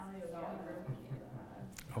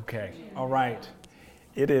Okay. All right.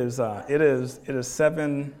 It is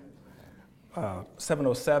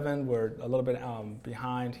 7:07. We're a little bit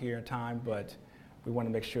behind here in time, but we want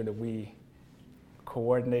to make sure that we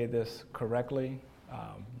coordinate this correctly.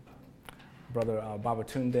 Brother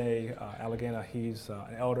Babatunde Allegena, he's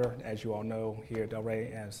an elder, as you all know, here at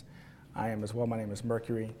Delray, as I am as well. My name is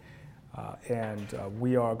Mercury, and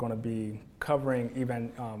we are going to be covering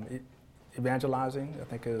evangelizing, I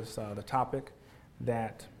think is the topic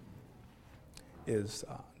that is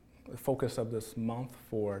the focus of this month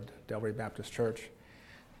for Delray Baptist Church.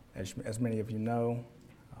 As many of you know,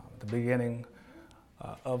 the beginning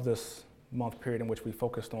of this month period in which we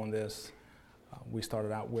focused on this, we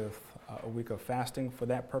started out with a week of fasting for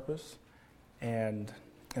that purpose, and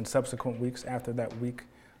in subsequent weeks after that week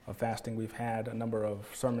of fasting, we've had a number of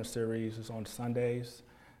sermon series on Sundays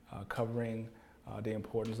covering the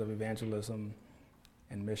importance of evangelism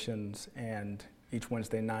and missions, and each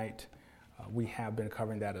Wednesday night we have been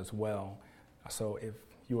covering that as well. So if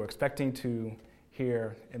you are expecting to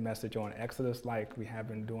hear a message on Exodus like we have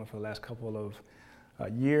been doing for the last couple of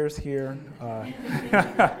years here,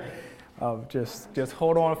 just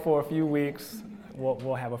hold on for a few weeks.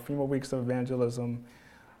 We'll have a few more weeks of evangelism,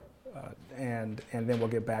 and then we'll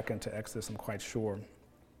get back into Exodus, I'm quite sure.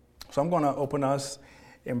 So I'm going to open us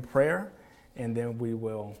in prayer, and then we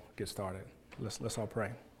will get started. Let's all pray.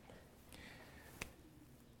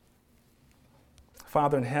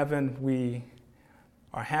 Father in heaven, we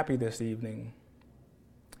are happy this evening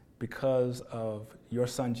because of your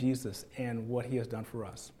Son Jesus and what he has done for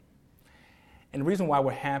us. And the reason why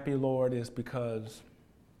we're happy, Lord, is because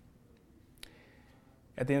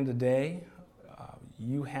at the end of the day,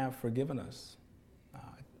 you have forgiven us.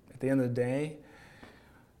 At the end of the day,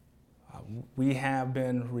 we have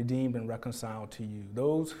been redeemed and reconciled to you.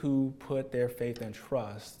 Those who put their faith and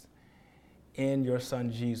trust in your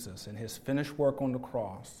Son Jesus and his finished work on the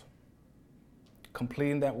cross,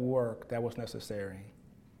 completing that work that was necessary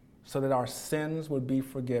so that our sins would be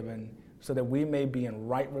forgiven, so that we may be in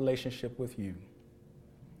right relationship with you.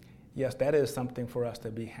 Yes, that is something for us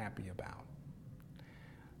to be happy about.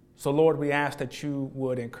 So, Lord, we ask that you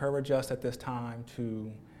would encourage us at this time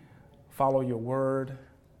to follow your word,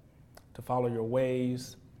 to follow your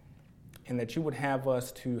ways, and that you would have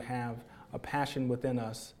us to have a passion within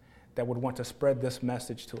us that would want to spread this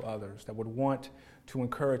message to others, that would want to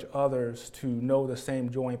encourage others to know the same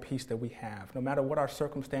joy and peace that we have. No matter what our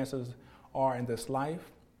circumstances are in this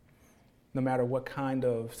life, no matter what kind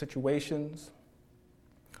of situations,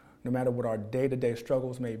 no matter what our day-to-day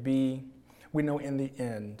struggles may be, we know in the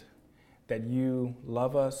end that you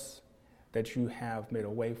love us, that you have made a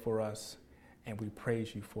way for us, and we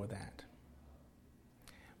praise you for that.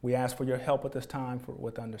 We ask for your help at this time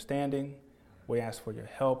with understanding. We ask for your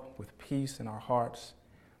help with peace in our hearts.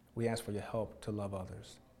 We ask for your help to love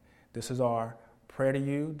others. This is our prayer to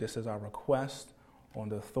you. This is our request on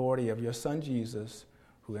the authority of your Son, Jesus,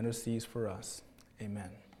 who intercedes for us.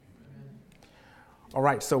 Amen. All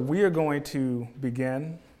right, so we are going to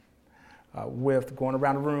begin with going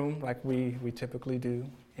around the room like we typically do.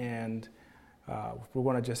 And we're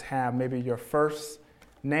going to just have maybe your first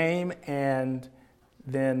name and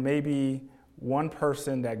then maybe one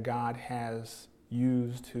person that God has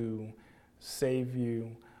used to save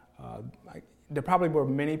you. There probably were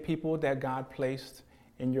many people that God placed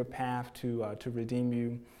in your path to redeem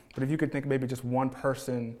you. But if you could think maybe just one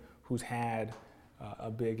person who's had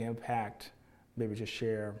a big impact, maybe just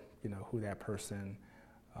share, who that person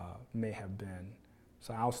may have been.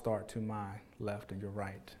 So I'll start to my left and your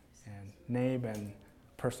right, and name and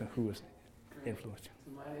person who has influenced you.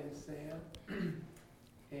 So my name is Sam,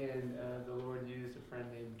 and the Lord used a friend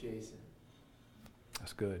named Jason.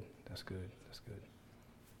 That's good. That's good. That's good.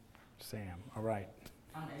 Sam. All right.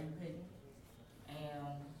 I'm Amy Payton,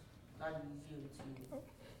 and God used you to tell me.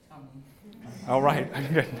 All right.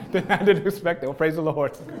 I didn't expect that. Well, praise the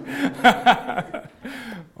Lord.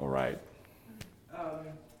 All right.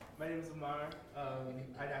 My name is Amar.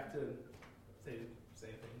 I'd have to say the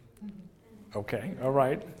same thing. Okay. All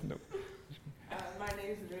right. My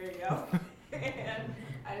name is Marielle, and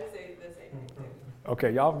I just say the same thing.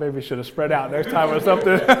 Okay, y'all maybe should have spread out next time or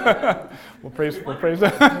something. we'll praise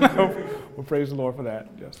the Lord for that.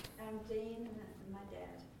 Yes. I'm Jane, and my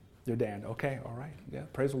dad. Your dad. Okay. All right. Yeah.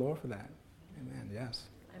 Praise the Lord for that. Amen. Yes.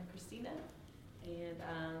 I'm Christina, and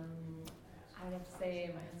I would have to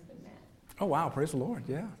say my husband Matt. Oh wow. Praise the Lord.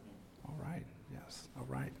 Yeah. All right. Yes. All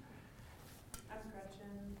right. I'm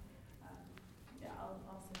Gretchen. I'll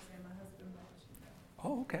also say my husband, Matt.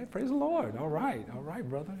 Oh, okay. Praise the Lord. All right. All right,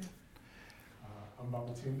 brother. I'm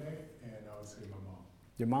Babatunde, and I would say my mom.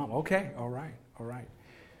 Your mom. Okay. All right. All right.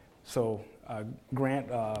 So Grant,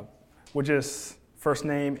 we're just first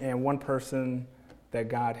name and one person that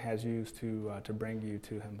God has used to bring you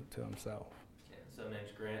to Himself. Yeah, so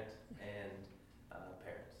name's Grant and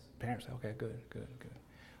parents. Parents, okay, good.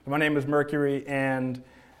 My name is Mercury, and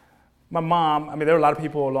my mom, I mean, there were a lot of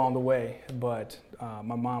people along the way, but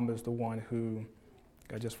my mom is the one who,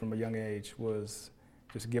 just from a young age, was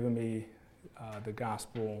just giving me the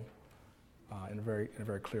gospel in a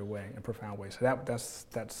very clear way, in a profound way. So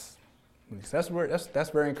that's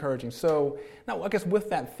very encouraging. So now, I guess with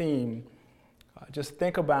that theme, just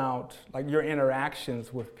think about like your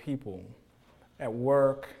interactions with people at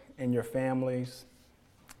work, in your families,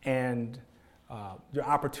 and your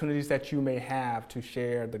opportunities that you may have to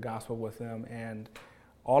share the gospel with them. And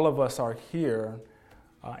all of us are here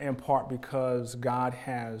in part because God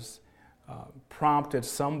has prompted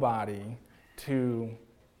somebody to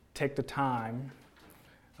take the time,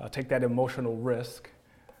 take that emotional risk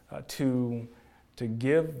to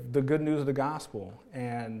give the good news of the gospel.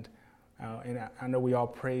 And I know we all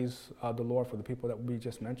praise the Lord for the people that we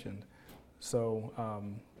just mentioned. So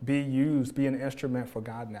be an instrument for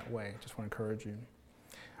God in that way. Just want to encourage you.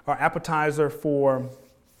 Our appetizer for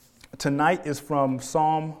tonight is from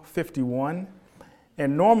Psalm 51.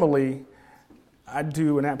 And normally I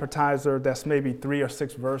do an appetizer that's maybe 3 or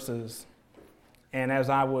 6 verses. And as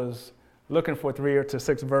I was looking for 3 to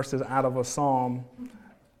 6 verses out of a psalm,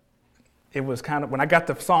 it was kind of, when I got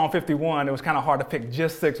to Psalm 51, it was kind of hard to pick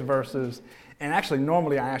just 6 verses. And actually,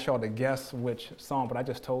 normally I ask y'all to guess which psalm, but I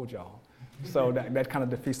just told y'all. So that kind of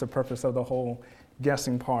defeats the purpose of the whole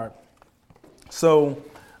guessing part. So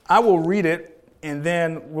I will read it, and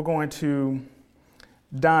then we're going to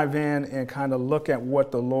dive in and kind of look at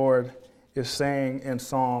what the Lord is saying in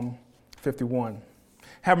Psalm 51.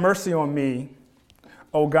 Have mercy on me,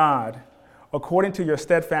 O God, according to your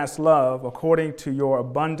steadfast love, according to your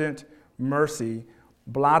abundant mercy,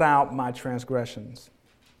 blot out my transgressions.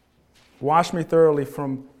 Wash me thoroughly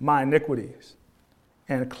from my iniquities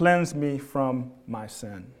and cleanse me from my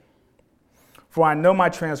sin. For I know my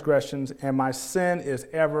transgressions, and my sin is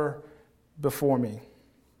ever before me.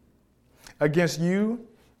 Against you,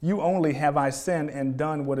 you only have I sinned and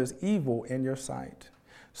done what is evil in your sight,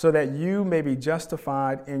 so that you may be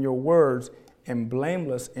justified in your words and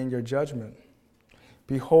blameless in your judgment.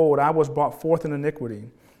 Behold, I was brought forth in iniquity,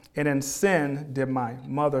 and in sin did my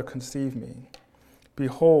mother conceive me.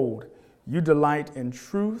 Behold, you delight in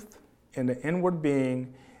truth in the inward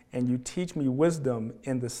being, and you teach me wisdom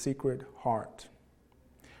in the secret heart.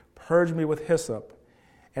 Purge me with hyssop,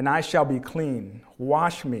 and I shall be clean.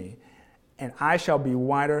 Wash me, and I shall be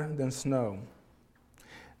whiter than snow.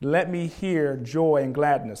 Let me hear joy and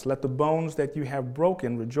gladness. Let the bones that you have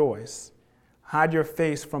broken rejoice. Hide your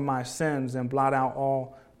face from my sins and blot out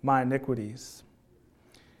all my iniquities.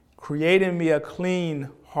 Create in me a clean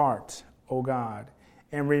heart, O God,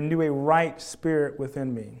 and renew a right spirit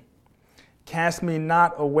within me. Cast me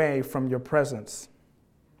not away from your presence,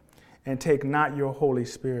 and take not your Holy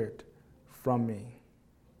Spirit from me.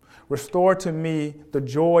 Restore to me the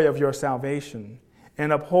joy of your salvation,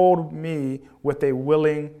 and uphold me with a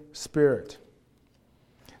willing spirit.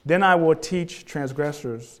 Then I will teach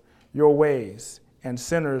transgressors your ways, and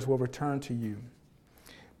sinners will return to you.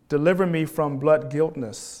 Deliver me from blood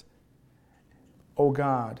guiltness, O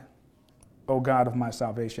God of my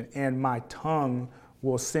salvation, and my tongue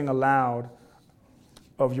will sing aloud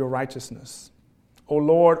of your righteousness. O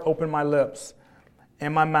Lord, open my lips,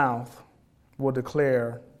 and my mouth will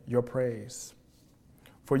declare your praise.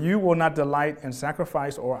 For you will not delight in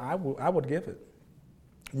sacrifice, or I would give it.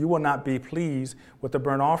 You will not be pleased with the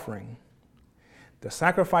burnt offering. The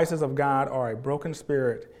sacrifices of God are a broken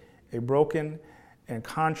spirit, a broken and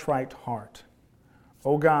contrite heart.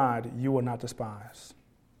 O God, you will not despise.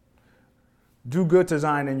 Do good to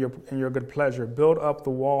Zion in your good pleasure. Build up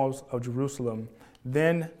the walls of Jerusalem.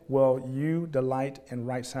 Then will you delight in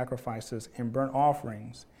right sacrifices and burnt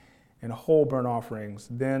offerings and whole burnt offerings.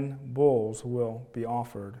 Then bulls will be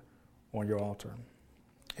offered on your altar.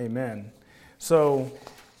 Amen. So,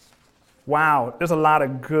 wow, there's a lot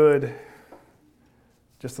of good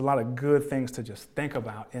things to just think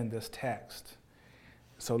about in this text.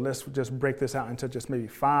 So let's just break this out into just maybe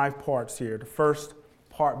 5 parts here. The first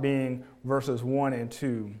part being verses 1 and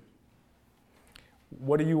 2.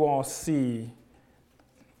 What do you all see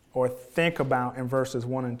or think about in verses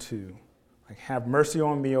 1 and 2? Like, have mercy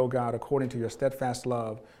on me, O God, according to your steadfast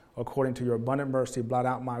love, according to your abundant mercy, blot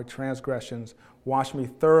out my transgressions, wash me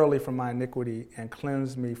thoroughly from my iniquity, and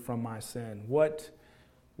cleanse me from my sin. What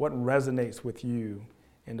resonates with you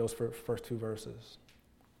in those first 2 verses?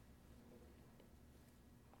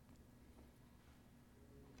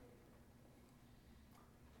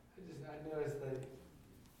 noticed that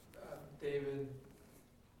David,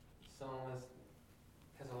 psalmist,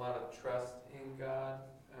 has a lot of trust in God.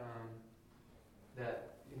 That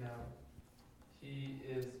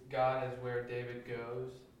God is where David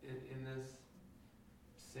goes in this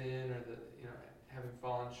sin or having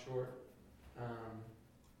fallen short.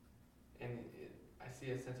 I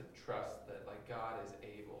see a sense of trust that like God is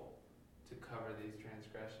able to cover these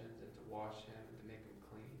transgressions and to wash him and to make him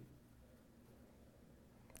clean.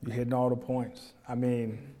 You're hitting all the points. I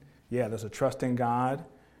mean, yeah, there's a trust in God.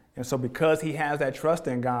 And so because he has that trust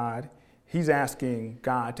in God, he's asking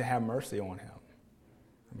God to have mercy on him.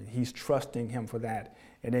 I mean, he's trusting him for that.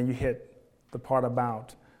 And then you hit the part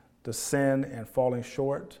about the sin and falling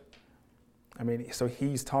short. I mean, so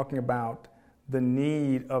he's talking about the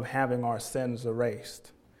need of having our sins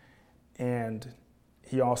erased. And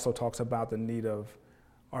he also talks about the need of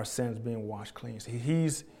our sins being washed clean. So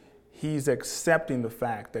he's accepting the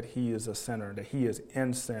fact that he is a sinner, that he is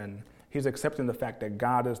in sin. He's accepting the fact that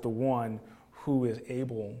God is the one who is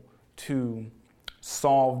able to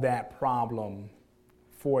solve that problem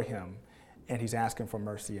for him. And he's asking for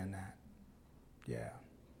mercy in that. Yeah.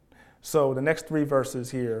 So the next three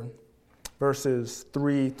verses here, verses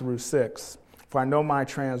 3 through 6. For I know my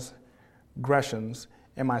transgressions,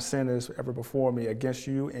 and my sin is ever before me. Against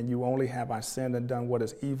you and you only have I sinned and done what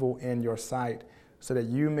is evil in your sight, so that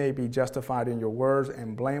you may be justified in your words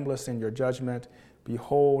and blameless in your judgment.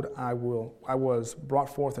 Behold, I was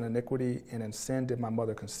brought forth in iniquity, and in sin did my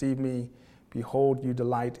mother conceive me. Behold, you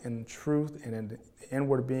delight in truth and in the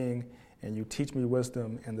inward being, and you teach me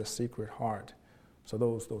wisdom and the secret heart. So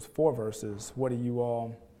those 4 verses, what do you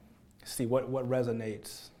all see? What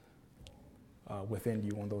resonates within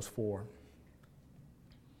you on those 4?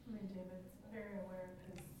 I mean, David's very aware of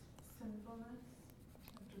his sinfulness,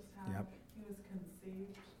 just how he was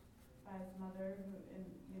conceived by his mother in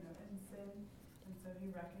sin, and so he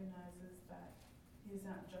recognizes that he's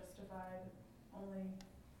not justified only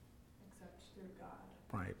except through God.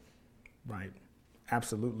 Right,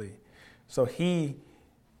 absolutely. So he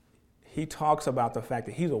talks about the fact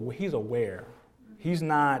that he's aware. He's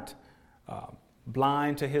not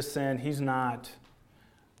blind to his sin. He's not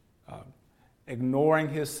ignoring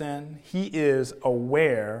his sin. He is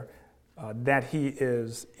aware that he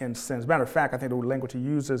is in sin. As a matter of fact, I think the language he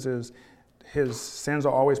uses is his sins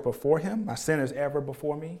are always before him. My sin is ever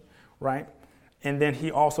before me, right? And then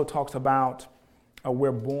he also talks about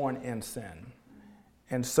we're born in sin.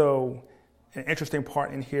 And so an interesting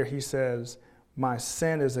part in here, he says, my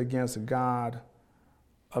sin is against God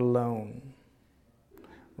alone,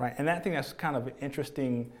 right? And I think that's kind of an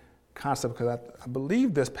interesting concept because I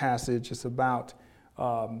believe this passage is about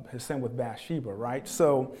his sin with Bathsheba, right?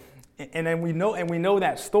 So, and then we know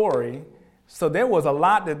that story. So there was a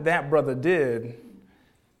lot that brother did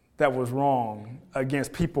that was wrong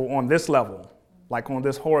against people on this level, like on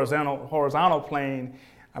this horizontal plane.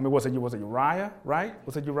 I mean, was it Uriah, right?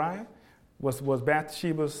 Was it Uriah? Was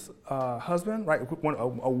Bathsheba's husband, right? A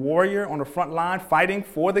warrior on the front line fighting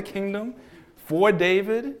for the kingdom, for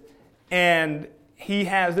David, and he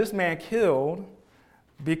has this man killed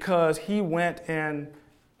because he went and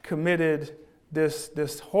committed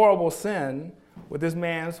this horrible sin with this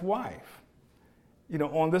man's wife.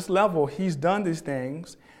 On this level, he's done these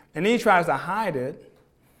things, and then he tries to hide it.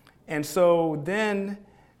 And so then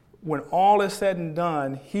when all is said and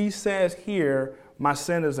done, he says here, my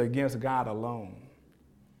sin is against God alone.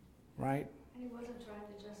 Right? And he wasn't trying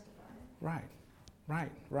to justify it.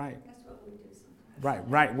 Right. That's what we do sometimes.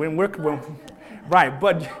 Right. Right,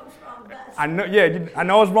 but I know, I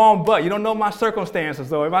know it's wrong, but you don't know my circumstances,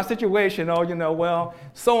 though. In my situation, well,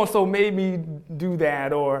 so-and-so made me do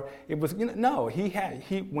that, or it was, no,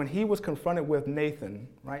 when he was confronted with Nathan,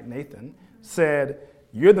 right, Nathan said,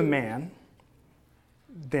 you're the man,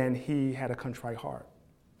 then he had a contrite heart.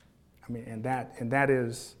 I mean, and that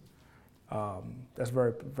is, that's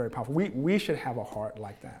very, very powerful. We should have a heart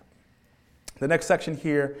like that. The next section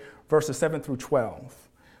here, verses 7 through 12.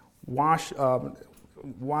 Wash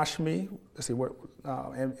me, let's see,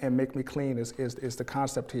 and make me clean is the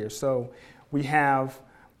concept here. So we have,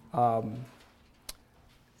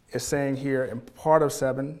 it's saying here in part of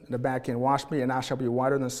 7, in the back end, wash me and I shall be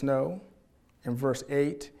whiter than snow. In verse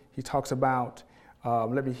 8, he talks about,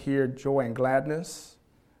 let me hear joy and gladness.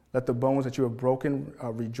 Let the bones that you have broken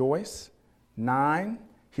rejoice. 9,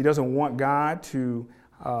 he doesn't want God to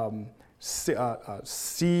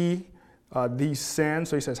see these sins.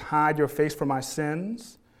 So he says, hide your face from my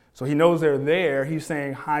sins. So he knows they're there. He's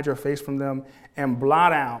saying, hide your face from them and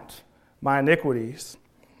blot out my iniquities.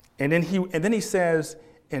 And then he says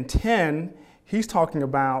in 10, he's talking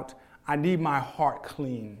about, I need my heart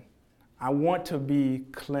clean. I want to be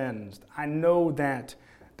cleansed. I know that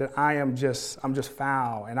I'm just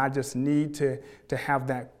foul, and I just need to have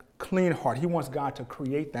that clean heart. He wants God to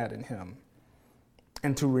create that in him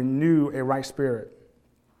and to renew a right spirit.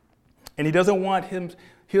 And he doesn't want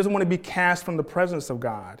to be cast from the presence of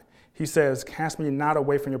God. He says, cast me not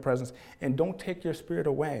away from your presence, and don't take your spirit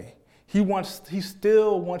away. He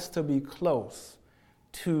still wants to be close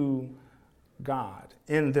to God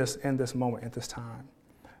in this moment, at this time.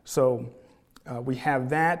 So we have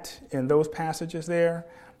that in those passages there.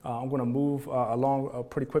 I'm going to move along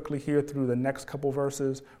pretty quickly here through the next couple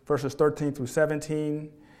verses 13 through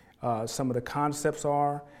 17. Some of the concepts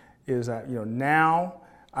is that, now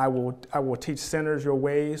I will teach sinners your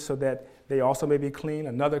ways so that they also may be clean.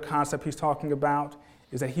 Another concept he's talking about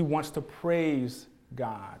is that he wants to praise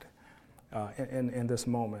God in this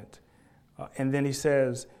moment. And then he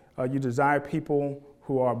says, you desire people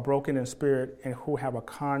who are broken in spirit and who have a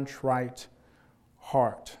contrite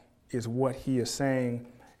heart, is what he is saying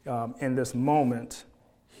in this moment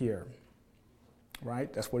here.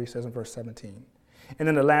 Right? That's what he says in verse 17. And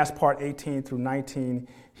then the last part, 18 through 19,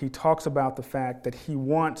 he talks about the fact that he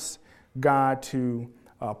wants God to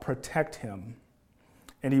protect him,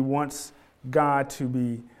 and he wants God to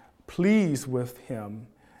be pleased with him,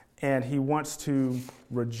 and he wants to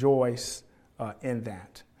rejoice in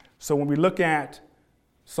that. So when we look at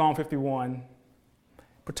Psalm 51,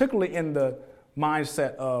 particularly in the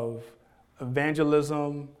mindset of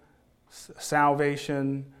evangelism,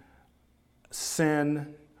 salvation,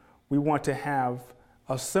 sin, we want to have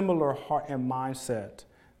a similar heart and mindset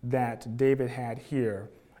that David had here,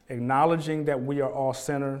 acknowledging that we are all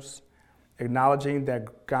sinners, acknowledging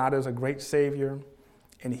that God is a great Savior,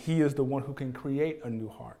 and he is the one who can create a new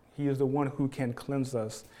heart. He is the one who can cleanse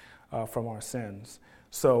us from our sins.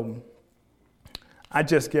 So I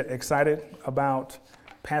just get excited about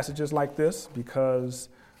passages like this because,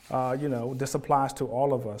 this applies to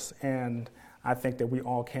all of us, and I think that we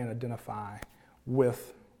all can identify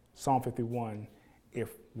with Psalm 51 if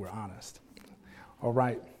we're honest. All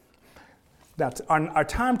right. Our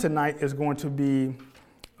time tonight is going to be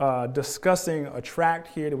discussing a tract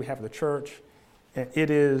here that we have at the church. And it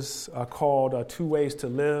is called 2 Ways to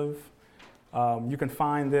Live. You can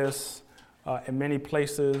find this in many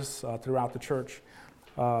places throughout the church.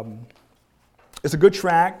 It's a good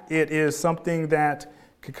tract. It is something that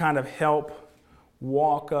could kind of help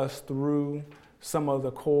walk us through some of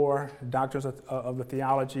the core doctrines of the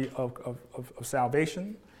theology of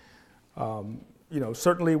salvation.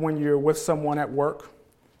 Certainly when you're with someone at work,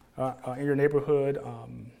 in your neighborhood,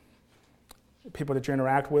 people that you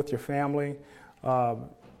interact with, your family,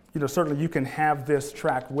 certainly you can have this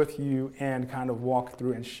tract with you and kind of walk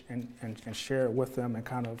through and share it with them and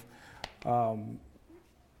kind of,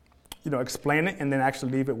 explain it and then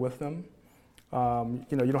actually leave it with them. You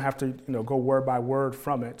don't have to, go word by word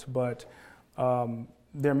from it, but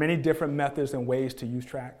there are many different methods and ways to use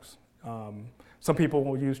tracts. Some people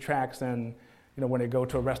will use tracts and, when they go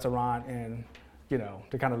to a restaurant and,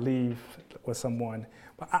 to kind of leave with someone.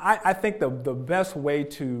 But I think the best way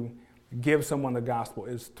to give someone the gospel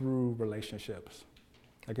is through relationships.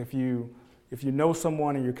 Like if you know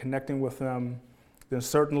someone and you're connecting with them, then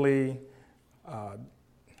certainly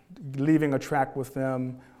leaving a tract with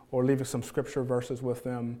them or leaving some scripture verses with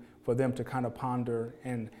them for them to kind of ponder,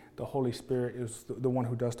 and the Holy Spirit is the one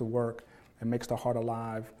who does the work and makes the heart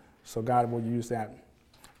alive, so God will use that.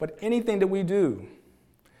 But anything that we do,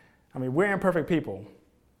 we're imperfect people,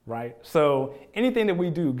 right? So anything that we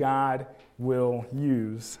do, God will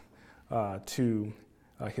use to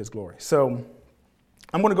his glory. So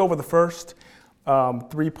I'm going to go over the first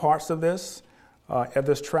 3 parts of this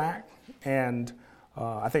tract, and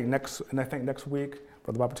I think next week,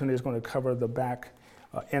 Brother Babatunde is going to cover the back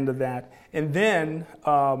end of that. And then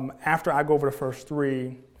after I go over the first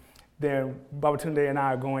 3, then Babatunde and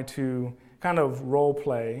I are going to kind of role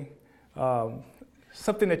play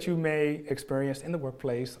something that you may experience in the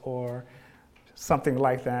workplace or something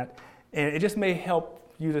like that. And it just may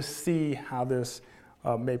help you to see how this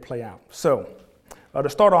may play out. So to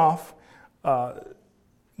start off,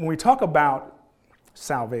 when we talk about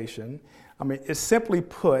salvation, it's simply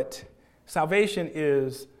put, salvation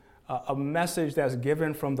is a message that's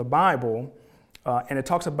given from the Bible, and it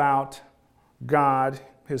talks about God,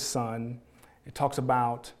 his Son. It talks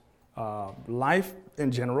about life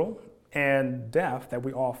in general and death that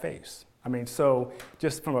we all face. So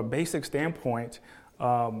just from a basic standpoint,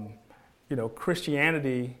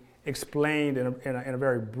 Christianity explained in a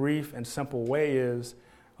very brief and simple way is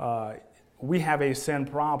we have a sin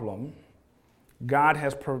problem. God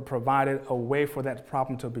has provided a way for that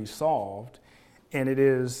problem to be solved, and it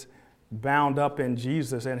is bound up in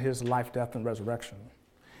Jesus and his life, death, and resurrection.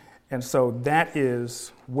 And so that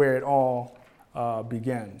is where it all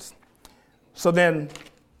begins. So then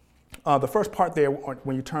the first part there,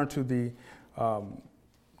 when you turn to the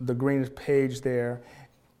green page there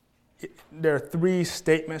are three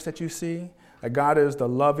statements that you see. That God is the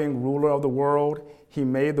loving ruler of the world. He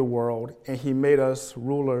made the world, and he made us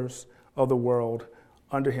rulers of the world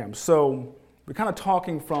under him. So we're kind of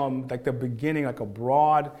talking from like the beginning, like a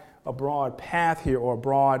broad path here, or a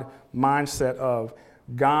broad mindset of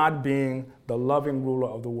God being the loving ruler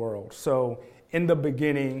of the world. So in the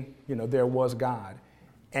beginning, there was God.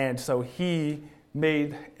 And so he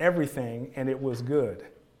made everything, and it was good.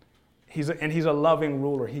 He's a loving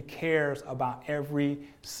ruler. He cares about every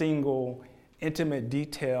single intimate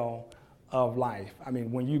detail of life. I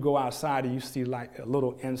mean, when you go outside and you see like a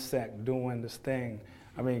little insect doing this thing,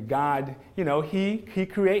 I mean, God, he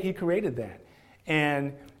created that.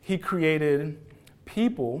 And he created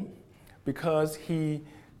people because he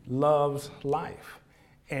loves life.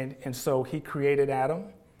 And so he created Adam,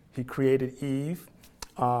 he created Eve,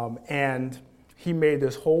 and he made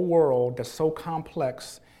this whole world that's so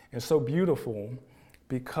complex and so beautiful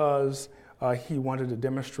because he wanted to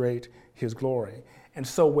demonstrate his glory. And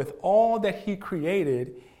so with all that he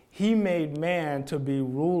created, he made man to be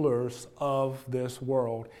rulers of this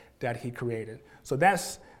world that he created. So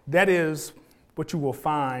that is what you will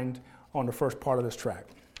find on the first part of this track.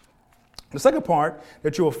 The second part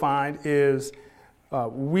that you will find is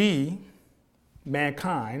we,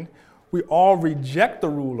 mankind, we all reject the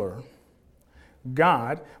ruler,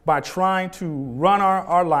 God, by trying to run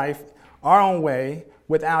our life our own way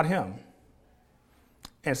without him.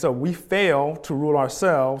 And so we fail to rule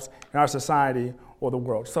ourselves and our society or the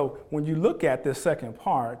world. So when you look at this second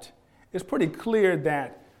part, it's pretty clear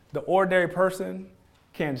that the ordinary person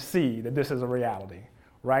can see that this is a reality,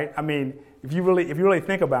 right? I mean, if you really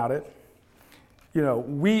think about it,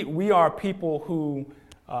 we are people who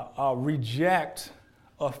reject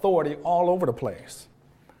authority all over the place.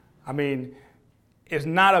 I mean, it's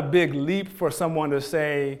not a big leap for someone to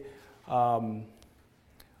say,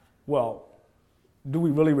 well, do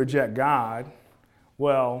we really reject God?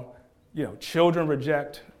 Well, children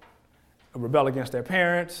rebel against their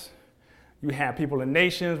parents. You have people in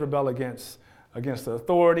nations rebel against the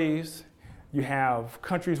authorities. You have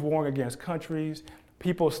countries warring against countries,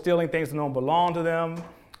 people stealing things that don't belong to them.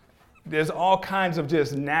 There's all kinds of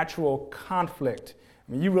just natural conflict.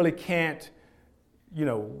 I mean, you really can't,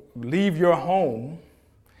 leave your home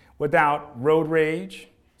without road rage,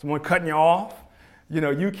 someone cutting you off.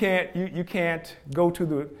 You can't go to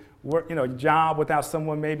the work, job without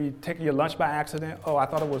someone maybe taking your lunch by accident. Oh, I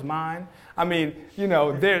thought it was mine. I mean,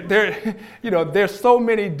 there's so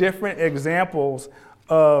many different examples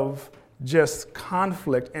of just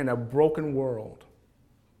conflict in a broken world.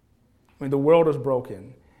 I mean, the world is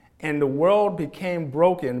broken. And the world became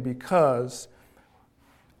broken because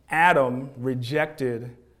Adam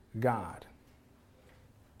rejected God,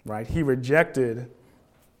 right? He rejected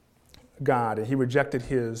God, and he rejected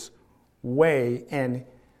his way, and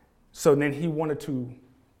so then he wanted to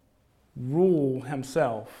rule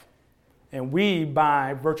himself. And we,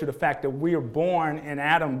 by virtue of the fact that we are born in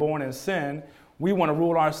Adam, born in sin, we want to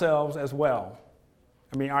rule ourselves as well.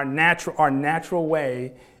 I mean, our natural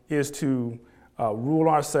way is to rule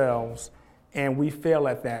ourselves, and we fail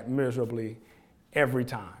at that miserably every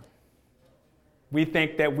time. We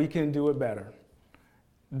think that we can do it better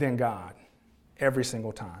than God every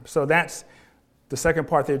single time. So that's the second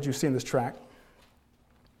part that you see in this track.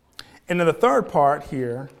 And then the third part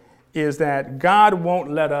here is that God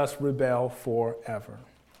won't let us rebel forever.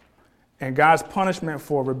 And God's punishment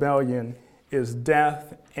for rebellion is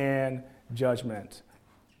death and judgment,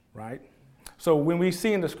 right? So when we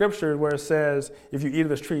see in the scriptures where it says, if you eat of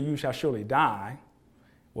this tree, you shall surely die,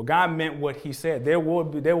 well, God meant what he said. There was,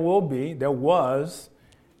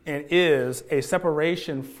 and is a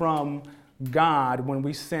separation from God when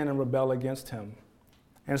we sin and rebel against him.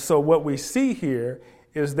 And so what we see here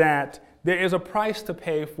is that there is a price to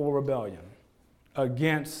pay for rebellion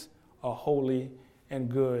against a holy and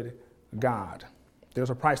good God.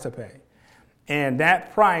 There's a price to pay. And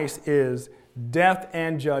that price is death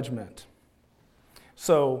and judgment.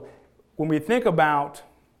 So when we think about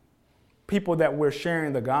people that we're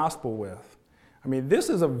sharing the gospel with, I mean, this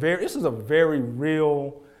is a very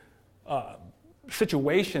real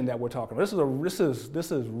situation that we're talking about.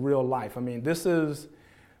 This is real life. I mean, this is,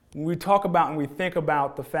 when we talk about and we think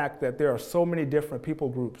about the fact that there are so many different people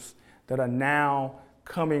groups that are now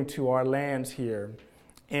coming to our lands here,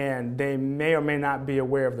 and they may or may not be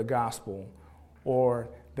aware of the gospel, or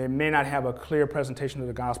they may not have a clear presentation of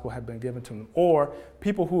the gospel have been given to them, or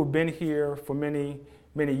people who have been here for many,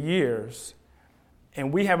 many years,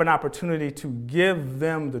 and we have an opportunity to give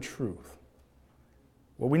them the truth.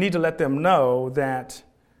 Well, we need to let them know that,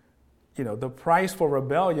 the price for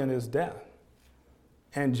rebellion is death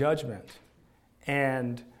and judgment,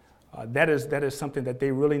 and that is something that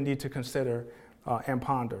they really need to consider and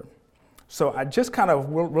ponder. So I just kind of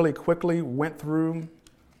really quickly went through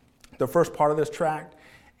the first part of this tract,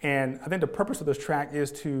 and I think the purpose of this tract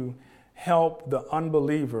is to help the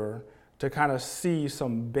unbeliever to kind of see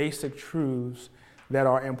some basic truths that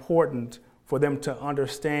are important for them to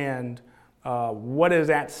understand what is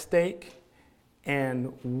at stake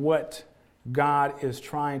and what God is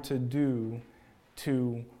trying to do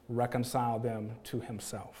to reconcile them to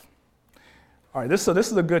himself. All right, this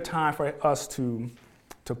is a good time for us to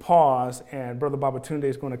pause, and Brother Babatunde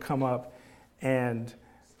is going to come up and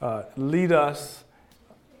lead us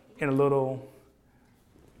in a little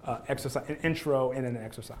exercise, an intro and an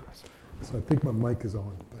exercise. So I think my mic is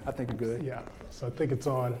on. I think you're good. Yeah, so I think it's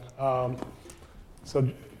on. So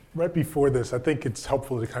right before this, I think it's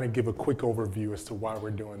helpful to kind of give a quick overview as to why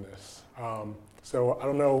we're doing this. So I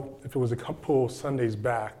don't know if it was a couple Sundays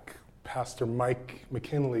back, Pastor Mike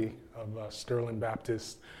McKinley of Sterling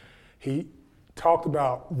Baptist, he talked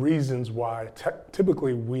about reasons why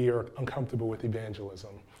typically we are uncomfortable with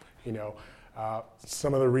evangelism.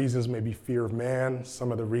 Some of the reasons may be fear of man.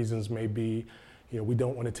 Some of the reasons may be, we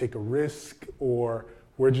don't want to take a risk, or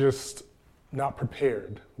we're just not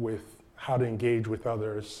prepared with how to engage with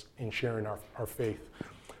others in sharing our faith.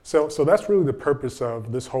 So that's really the purpose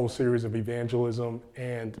of this whole series of evangelism,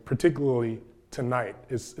 and particularly tonight.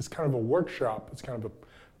 It's kind of a workshop. It's kind of a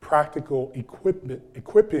practical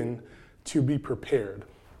equipping to be prepared.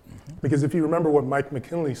 Mm-hmm. Because if you remember what Mike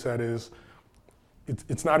McKinley said is,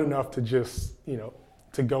 it's not enough to just,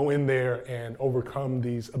 to go in there and overcome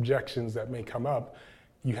these objections that may come up.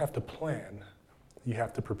 You have to plan. You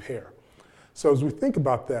have to prepare. So as we think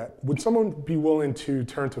about that, would someone be willing to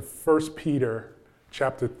turn to 1 Peter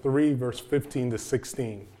chapter 3, verse 15 to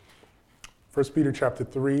 16? 1 Peter chapter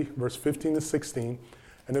 3, verse 15 to 16.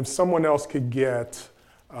 And if someone else could get,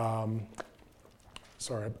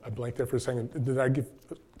 sorry, I blanked there for a second. Did I give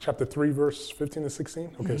chapter 3, verse 15 to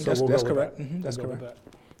 16? Okay, so that's correct. That's correct. That.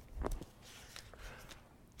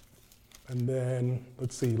 And then,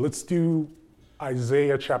 let's see, let's do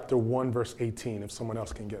Isaiah chapter 1, verse 18, if someone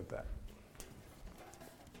else can get that.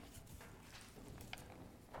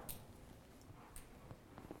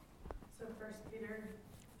 So 1 Peter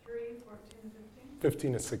 3, 14 to 15?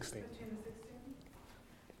 15 to 16. 15 to 16.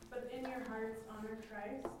 But in your hearts honor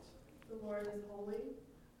Christ. The Lord is holy,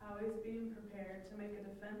 always being prepared to make a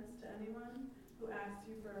defense to anyone who asks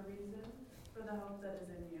you for a reason for the hope that is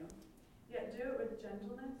in you. Yet do it with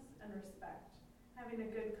gentleness and respect, having a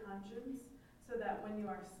good conscience, so that when you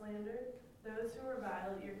are slandered, those who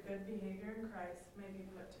revile your good behavior in Christ may be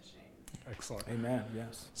put to shame. Excellent. Amen,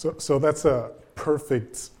 yes. So that's a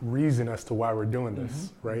perfect reason as to why we're doing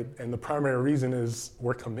this, right? And the primary reason is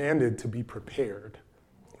we're commanded to be prepared,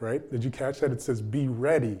 right? Did you catch that? It says be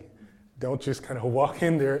ready. Don't just kind of walk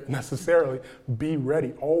in there necessarily. Be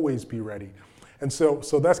ready. Always be ready. And so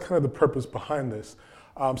that's kind of the purpose behind this.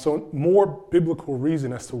 So more biblical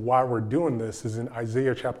reason as to why we're doing this is in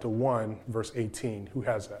Isaiah chapter 1, verse 18. Who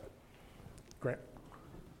has that? Grant.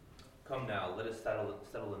 Come now, let us settle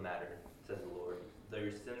the matter, says the Lord. Though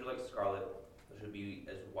your sins are like scarlet, they shall be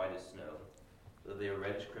as white as snow. Though they are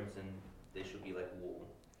red as crimson, they shall be like wool.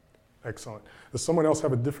 Excellent. Does someone else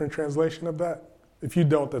have a different translation of that? If you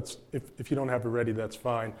don't, if you don't have it ready, that's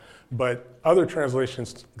fine. But other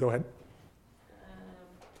translations, go ahead.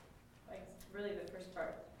 Really the first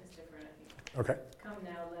part is different, I think. Okay. Come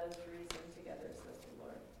now, let us reason together, says the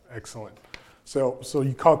Lord. Excellent. So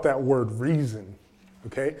you caught that word reason,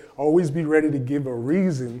 okay? Always be ready to give a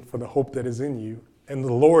reason for the hope that is in you. And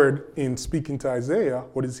the Lord, in speaking to Isaiah,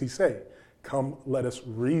 what does he say? Come, let us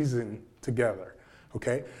reason together,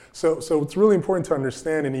 okay? So it's really important to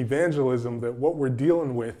understand in evangelism that what we're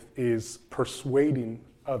dealing with is persuading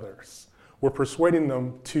others. We're persuading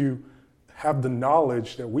them to have the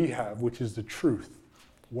knowledge that we have, which is the truth.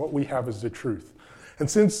 What we have is the truth. And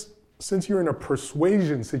since you're in a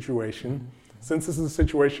persuasion situation, since this is a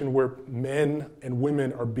situation where men and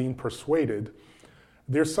women are being persuaded,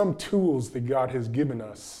 there's some tools that God has given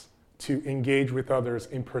us to engage with others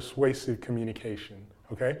in persuasive communication,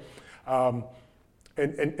 okay?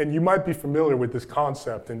 And you might be familiar with this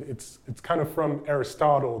concept, and it's kind of from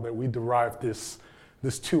Aristotle that we derived this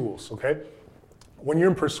tools, okay? When you're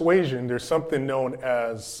in persuasion, there's something known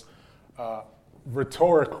as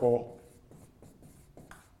rhetorical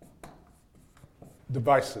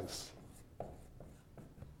devices.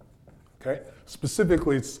 Okay?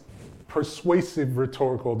 Specifically, it's persuasive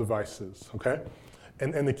rhetorical devices. Okay?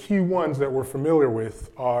 And the key ones that we're familiar with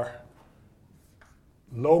are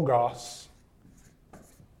logos,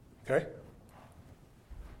 okay?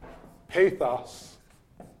 Pathos,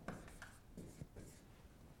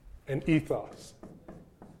 and ethos.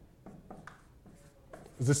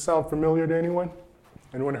 Does this sound familiar to anyone?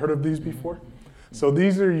 Anyone heard of these before? So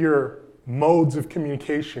these are your modes of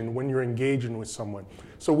communication when you're engaging with someone.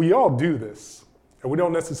 So we all do this, and we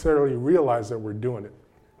don't necessarily realize that we're doing it.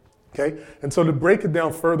 Okay? And so to break it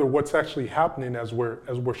down further, what's actually happening as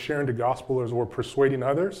we're sharing the gospel, as we're persuading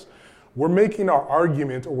others, we're making our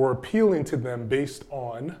argument or we're appealing to them based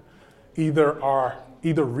on either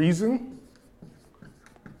reason,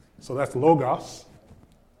 so that's logos,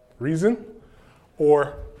 reason,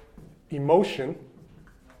 or emotion,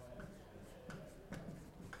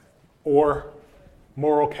 or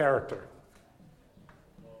moral character.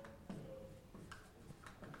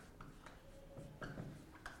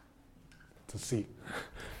 To see.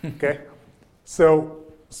 Okay? So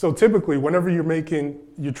typically, whenever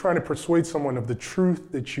you're trying to persuade someone of the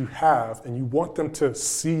truth that you have and you want them to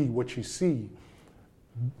see what you see,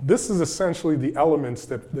 this is essentially the elements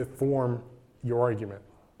that form your argument.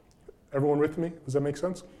 Everyone with me? Does that make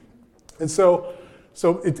sense? And so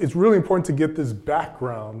it's really important to get this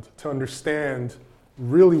background to understand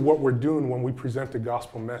really what we're doing when we present the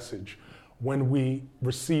gospel message, when we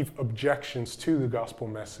receive objections to the gospel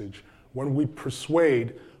message, when we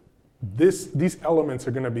persuade, these elements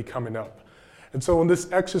are going to be coming up. And so in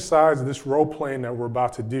this exercise, this role playing that we're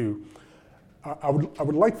about to do, I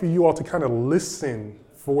would like for you all to kind of listen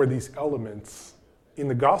for these elements in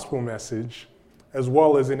the gospel message, as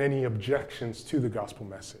well as in any objections to the gospel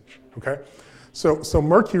message, okay? So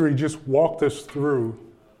Mercury just walked us through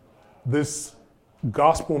this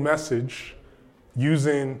gospel message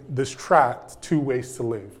using this tract, 2 Ways to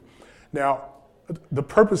Live. Now, the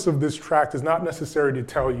purpose of this tract is not necessarily to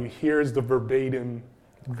tell you, here's the verbatim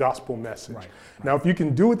gospel message. Right. Now, if you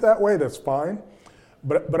can do it that way, that's fine.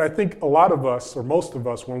 But I think a lot of us, or most of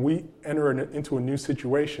us, when we enter into a new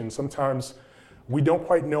situation, sometimes we don't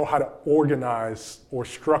quite know how to organize or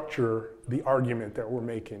structure the argument that we're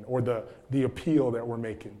making or the appeal that we're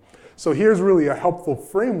making. So here's really a helpful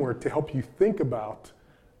framework to help you think about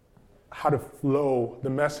how to flow the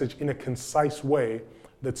message in a concise way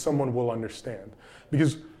that someone will understand.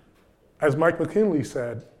 Because as Mike McKinley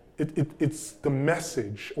said, it's the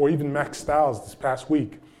message, or even Max Stiles this past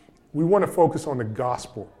week, we want to focus on the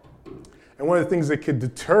gospel. And one of the things that could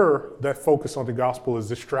deter that focus on the gospel is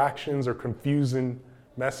distractions or confusing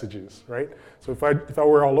messages, right? So if I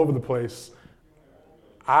were all over the place,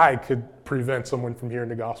 I could prevent someone from hearing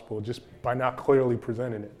the gospel just by not clearly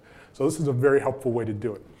presenting it. So this is a very helpful way to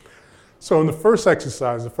do it. So in the first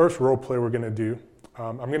exercise, the first role play we're going to do,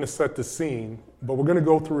 I'm going to set the scene, but we're going to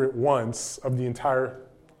go through it once of the entire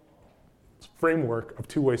framework of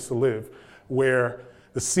 2 Ways to Live, where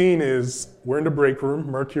the scene is we're in the break room,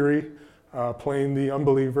 Mercury playing the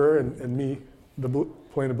unbeliever, and me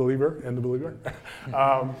playing the believer and the believer,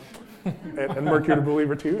 and Mercury the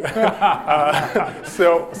believer too.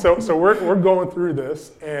 So we're going through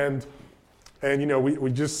this, and you know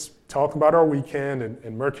we just talked about our weekend,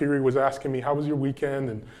 and Mercury was asking me, how was your weekend,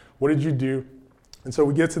 and what did you do? And so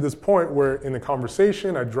we get to this point where in the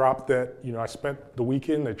conversation, I dropped that, you know, I spent the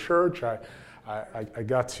weekend at church. I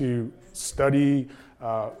got to study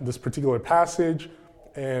this particular passage,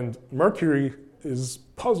 and Mercury is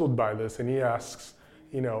puzzled by this, and he asks,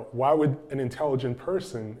 you know, why would an intelligent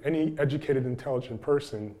person, any educated, intelligent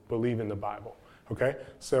person, believe in the Bible? Okay,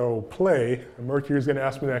 so play, and Mercury's going to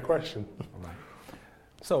ask me that question. All right.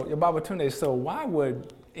 So, Babatunde, so why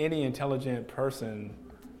would any intelligent person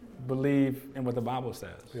believe in what the Bible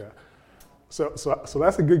says? Yeah. So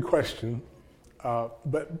that's a good question.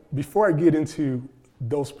 But before I get into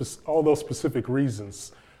all those specific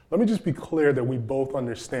reasons, let me just be clear that we both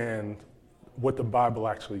understand what the Bible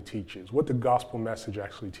actually teaches, what the gospel message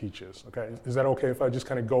actually teaches. Okay, is that okay if I just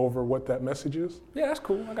kind of go over what that message is? Yeah, that's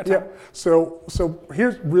cool. I got time. Yeah. So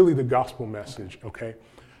here's really the gospel message. Okay.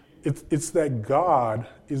 It's that God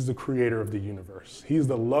is the creator of the universe. He's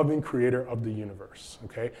the loving creator of the universe,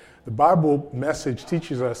 okay? The Bible message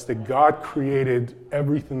teaches us that God created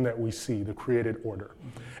everything that we see, the created order.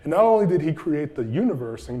 And not only did he create the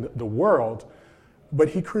universe and the world, but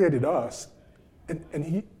he created us,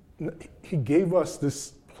 and he gave us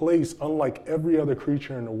this place, unlike every other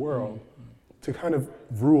creature in the world, to kind of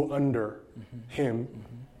rule under him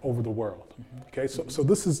over the world. Okay, so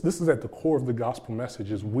this is at the core of the gospel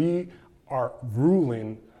message, is we are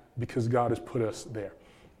ruling because God has put us there.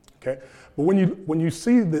 Okay? But when you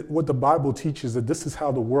see that what the Bible teaches, that this is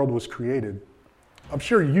how the world was created, I'm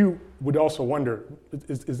sure you would also wonder,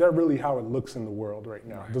 is that really how it looks in the world right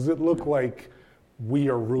now? Does it look like we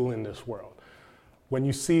are ruling this world? When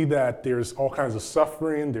you see that there's all kinds of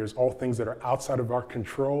suffering, there's all things that are outside of our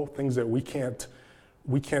control, things that we can't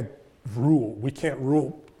rule. We can't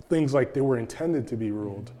rule things like they were intended to be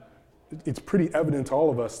ruled. It's pretty evident to all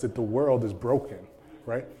of us that the world is broken,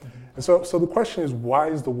 right? And so the question is, why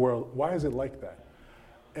is it like that?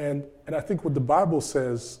 And I think what the Bible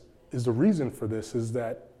says is the reason for this is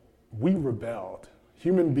that we rebelled.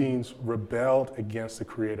 Human beings rebelled against the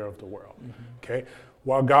creator of the world, okay?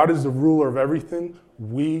 While God is the ruler of everything,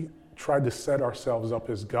 we tried to set ourselves up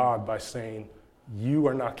as God by saying, you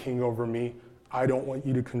are not king over me. I don't want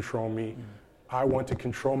you to control me. I want to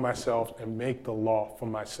control myself and make the law for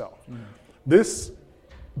myself. This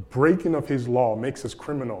breaking of his law makes us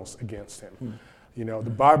criminals against him. You know, the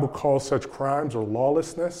Bible calls such crimes or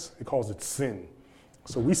lawlessness, it calls it sin.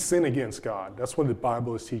 So we sin against God. That's what the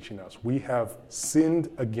Bible is teaching us. We have sinned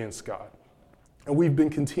against God. And we've been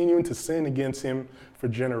continuing to sin against him for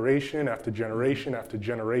generation after generation after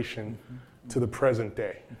generation to the present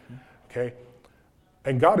day. Okay?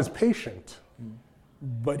 And God is patient,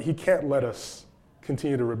 but he can't let us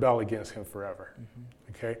continue to rebel against him forever.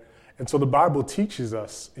 Okay? And so the Bible teaches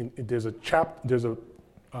us, there's a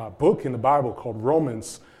book in the Bible called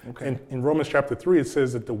Romans. Okay. And in Romans chapter 3, it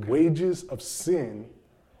says that the wages of sin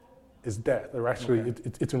is death. Or actually,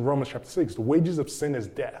 it's in Romans chapter 6. The wages of sin is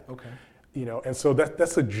death. Okay. You know, and so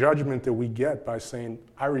that's a judgment that we get by saying,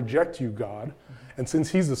 I reject you, God. And since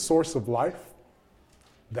he's the source of life,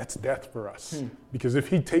 that's death for us. Because if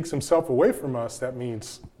he takes himself away from us, that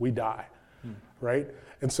means we die, right?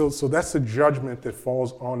 And so that's a judgment that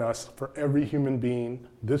falls on us for every human being.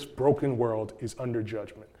 This broken world is under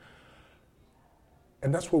judgment.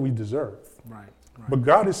 And that's what we deserve. Right. But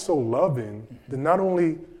God is so loving that not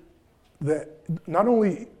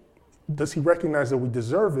only does he recognize that we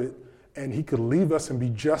deserve it, and he could leave us and be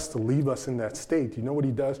just to leave us in that state. You know what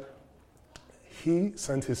he does? He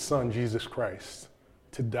sent his son, Jesus Christ,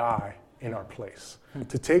 to die in our place,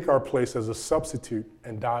 to take our place as a substitute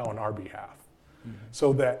and die on our behalf,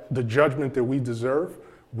 so that the judgment that we deserve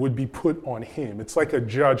would be put on him. It's like a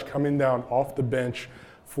judge coming down off the bench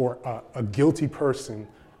for a guilty person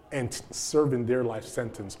and serving their life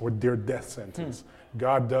sentence or their death sentence.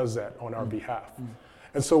 God does that on our behalf.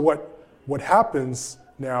 And so what happens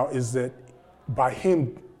now is that by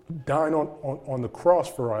him dying on the cross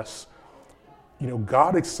for us, you know,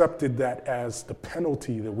 God accepted that as the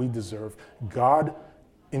penalty that we deserve. God,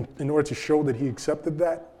 in order to show that he accepted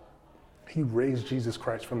that, he raised Jesus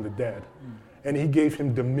Christ from the dead. And he gave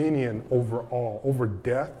him dominion over all, over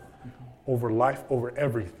death, over life, over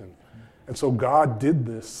everything. And so God did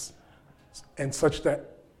this, and such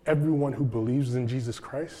that everyone who believes in Jesus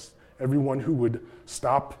Christ, everyone who would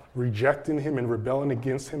stop rejecting him and rebelling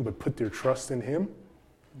against him but put their trust in him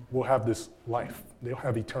will have this life. They'll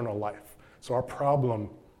have eternal life. So our problem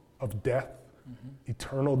of death,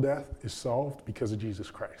 eternal death, is solved because of Jesus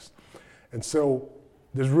Christ. And so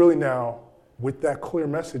there's really now, with that clear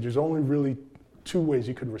message, there's only really two ways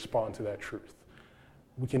you could respond to that truth.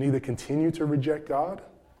 We can either continue to reject God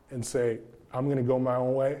and say, I'm going to go my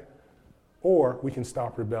own way, or we can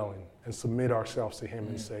stop rebelling and submit ourselves to him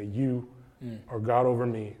and say, you are God over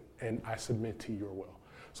me, and I submit to your will.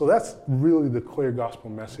 So that's really the clear gospel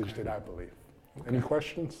message that I believe. Any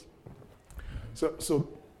questions? So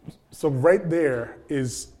right there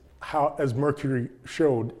is how, as Mercury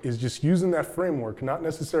showed, is just using that framework, not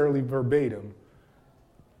necessarily verbatim,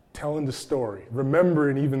 telling the story,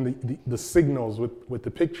 remembering even the signals with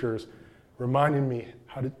the pictures, reminding me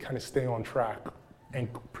how to kind of stay on track and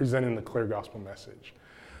presenting the clear gospel message.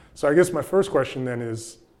 So I guess my first question then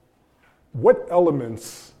is, what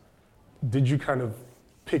elements did you kind of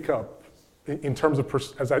pick up in terms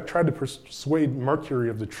of, as I tried to persuade Mercury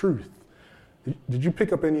of the truth, did you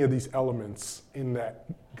pick up any of these elements in that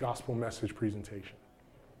gospel message presentation?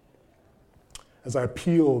 As I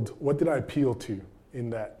appealed, what did I appeal to in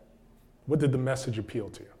that? What did the message appeal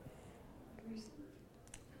to?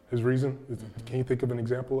 His reason? Can you think of an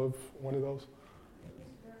example of one of those?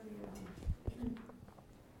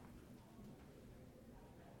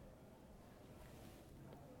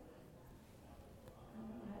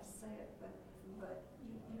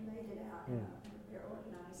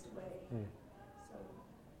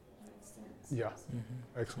 Yeah,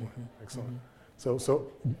 excellent.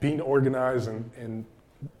 So being organized and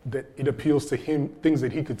that it appeals to him, things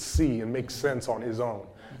that he could see and make sense on his own.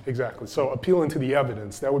 Exactly. So appealing to the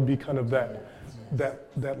evidence, that would be kind of that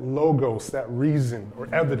that logos, that reason or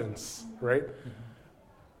evidence, right?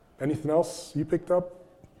 Anything else you picked up?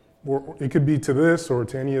 Or it could be to this or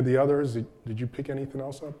to any of the others. Did you pick anything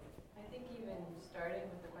else up? I think even starting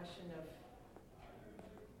with the question of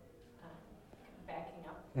backing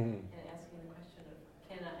up and asking the question of,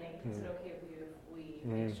 is it okay with you if we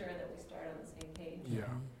make sure that we start on the same page? Yeah.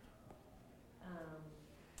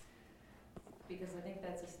 Because I think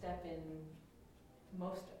that's a step in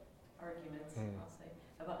most arguments, I'll say,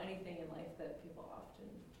 about anything in life that people often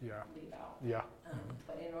leave out. Yeah.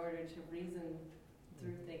 But in order to reason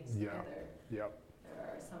through things together, there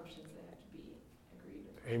are assumptions that have to be agreed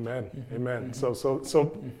upon. Amen. Amen. So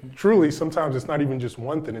truly, sometimes it's not even just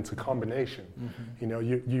one thing; it's a combination. You know,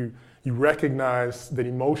 you recognize that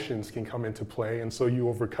emotions can come into play, and so you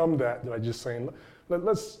overcome that by just saying,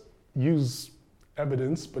 let's use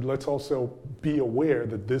evidence, but let's also be aware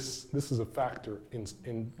that this is a factor in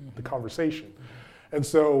the conversation. And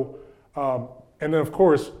so, and then of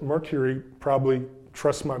course, Mercury probably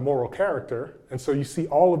trusts my moral character, and so you see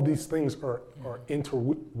all of these things are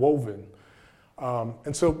interwoven.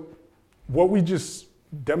 And so what we just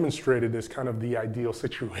demonstrated is kind of the ideal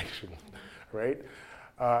situation, right?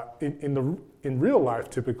 In real life,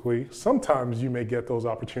 typically, sometimes you may get those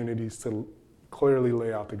opportunities to clearly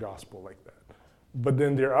lay out the gospel like that. But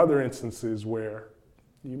then there are other instances where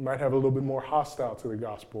you might have a little bit more hostile to the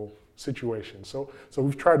gospel situation. So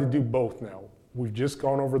we've tried to do both now. We've just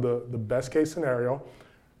gone over the best case scenario.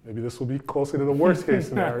 Maybe this will be closer to the worst case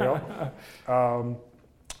scenario.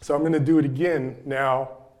 So I'm going to do it again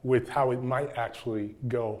now with how it might actually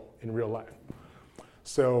go in real life.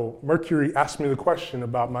 So Mercury asked me the question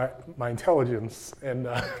about my intelligence, and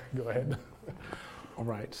go ahead. All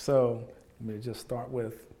right, so let me just start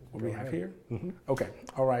with what we have here. Mm-hmm. Okay,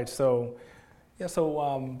 all right, so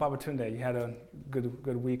Babatunde, you had a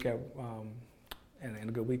good week and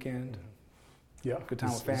a good weekend? Yeah. Good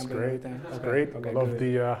time with family great. and everything? It's Okay. great. Okay, I love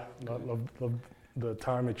good. love the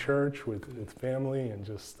time at church with family, and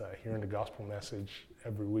just hearing the gospel message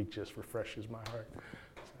every week just refreshes my heart.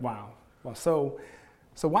 Wow. Well, so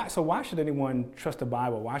why should anyone trust the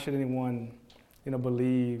Bible? Why should anyone,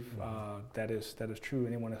 believe that is true?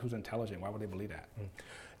 Anyone who's intelligent, why would they believe that?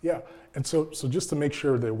 Yeah, and so just to make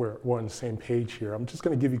sure that we're on the same page here, I'm just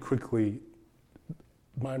going to give you quickly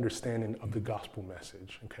my understanding of the gospel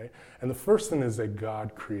message, okay? And the first thing is that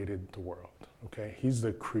God created the world, okay? He's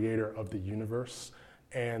the creator of the universe,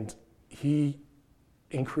 and he,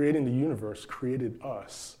 in creating the universe, created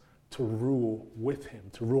us to rule with him,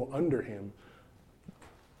 to rule under him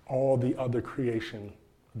all the other creation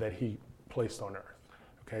that he placed on earth,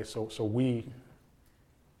 okay? So we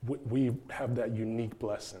have that unique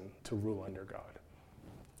blessing to rule under God.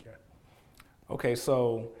 Okay,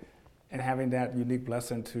 so, and having that unique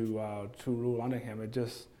blessing to rule under him, it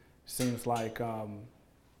just seems like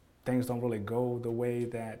things don't really go the way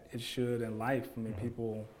that it should in life. I mean,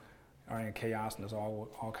 people are in chaos and there's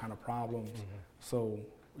all kind of problems. So,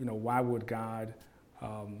 why would God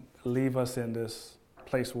leave us in this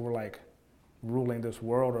place where we're like ruling this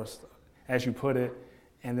world, or as you put it,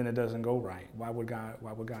 and then it doesn't go right? Why would God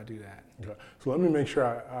do that? Okay. So let me make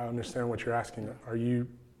sure I understand what you're asking. Are you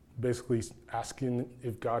basically asking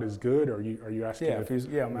if God is good, or are you asking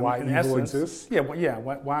why evil exists? Yeah,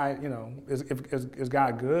 why is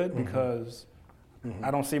God good? Because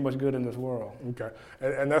I don't see much good in this world. Okay,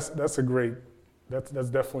 and that's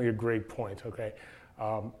definitely a great point. Okay,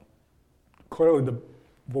 clearly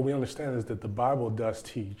what we understand is that the Bible does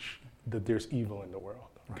teach that there's evil in the world.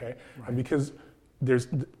 Okay, right. And because there's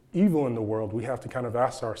evil in the world, we have to kind of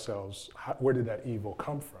ask ourselves, where did that evil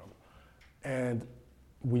come from? And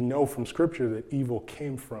we know from Scripture that evil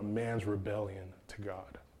came from man's rebellion to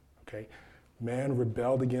God, okay? Man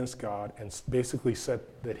rebelled against God and basically said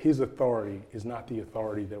that his authority is not the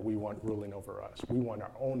authority that we want ruling over us. We want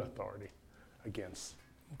our own authority against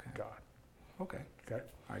God. Okay. Okay?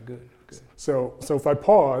 All right, good. So if I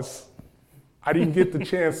pause, I didn't get the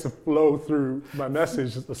chance to flow through my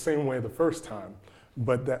message the same way the first time,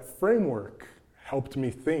 but that framework helped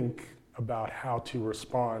me think about how to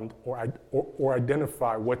respond or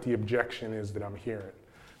identify what the objection is that I'm hearing.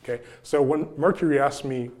 Okay, so when Mercury asked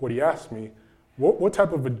me what he asked me, what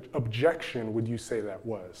type of objection would you say that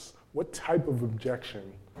was? What type of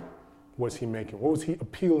objection was he making? What was he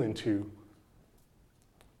appealing to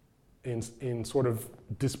in sort of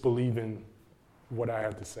disbelieving what I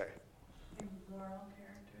had to say? Moral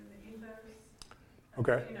character, the ethos.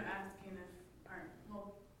 Okay. Asking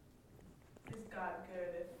is God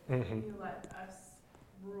good if you let us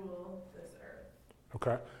rule this earth?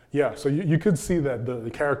 Okay. Yeah, so you could see that the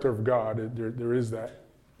character of God, there is that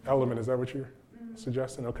element. Is that what you're?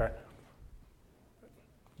 suggesting? Okay.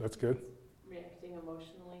 That's good. Reacting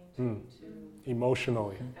emotionally Mm. to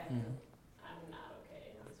Emotionally. the fact that I'm not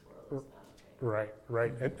okay, and this world is not okay.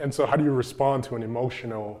 Right. And so how do you respond to an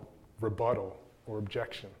emotional rebuttal or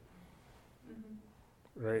objection?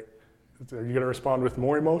 Right? Are you going to respond with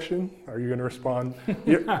more emotion? Are you going to respond?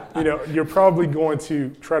 You're probably going to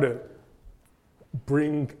try to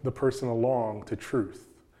bring the person along to truth,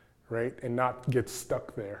 right? And not get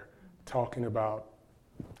stuck there talking about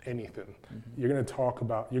anything. You're going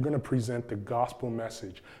to present the gospel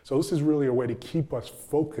message. So this is really a way to keep us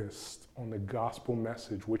focused on the gospel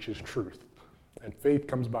message, which is truth. And faith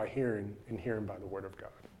comes by hearing, and hearing by the word of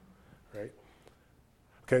God, right?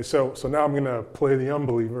 Okay, so now I'm going to play the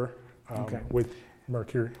unbeliever with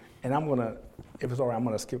Mercury. And I'm going to, if it's all right, I'm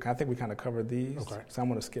going to skip. I think we kind of covered these. Okay. So I'm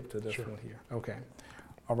going to skip to this Sure. one here. Okay.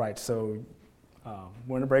 All right. So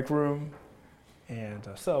we're in the break room. And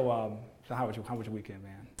so how was your weekend,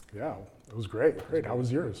 man? Yeah, it was great. Great. How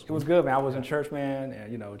was yours? It was good, man. I was in church, man.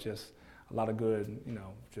 And, just a lot of good,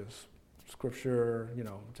 just scripture,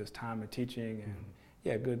 just time and teaching. And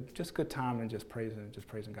yeah, good time and just praising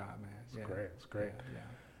God, man. It's great. It's great.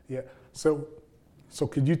 Yeah. So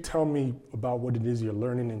could you tell me about what it is you're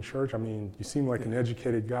learning in church? I mean, you seem like an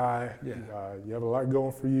educated guy. Yeah. You have a lot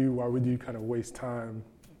going for you. Why would you kind of waste time,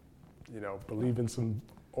 believe in some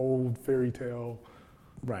old fairy tale?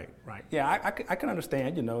 Right. Yeah, I can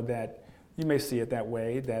understand, that you may see it that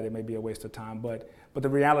way, that it may be a waste of time. But the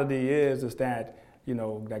reality is that,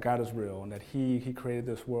 that God is real and that He created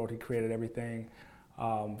this world. He created everything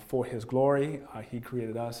for His glory. He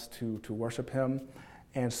created us to worship Him.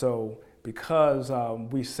 And so because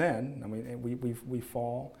we sin, we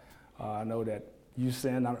fall. I know that you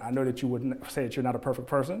sin. I know that you wouldn't say that you're not a perfect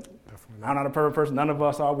person. Definitely not. I'm not a perfect person. None of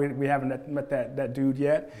us are. We haven't met that dude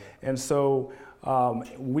yet. Yeah. And so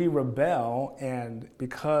we rebel, and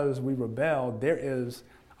because we rebel, there is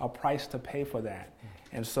a price to pay for that.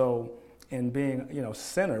 And so in being,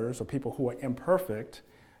 sinners or people who are imperfect,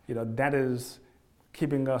 that is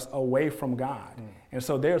keeping us away from God. And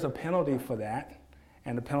so there's a penalty for that.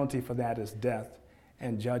 And the penalty for that is death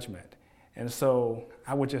and judgment. And so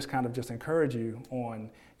I would just kind of just encourage you on,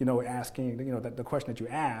 asking, the question that you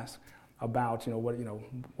asked about,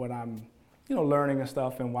 what I'm, learning and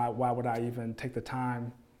stuff, and why would I even take the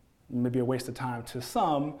time, maybe a waste of time to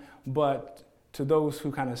some, but to those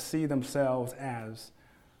who kind of see themselves as,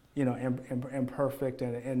 imperfect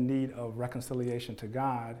and in need of reconciliation to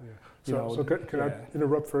God. Yeah. So can I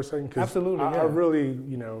interrupt for a second? 'Cause absolutely. I really,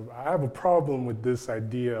 I have a problem with this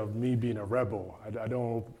idea of me being a rebel. I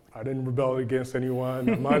didn't rebel against anyone.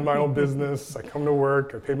 I mind my own business. I come to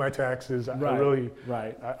work. I pay my taxes. I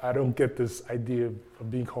don't get this idea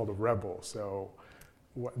of being called a rebel. So,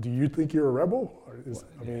 do you think you're a rebel?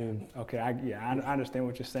 Okay. I understand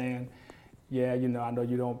what you're saying. Yeah, I know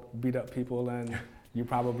you don't beat up people, and you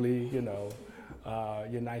probably,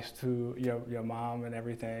 you're nice to your mom and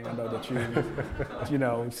everything. I know that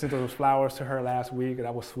you, sent those flowers to her last week, and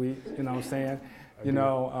that was sweet. You know what I'm saying? And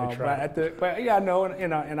I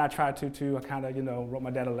tried to too. I kind of, wrote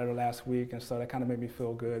my dad a letter last week, and so that kind of made me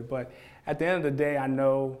feel good. But at the end of the day, I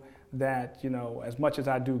know that, as much as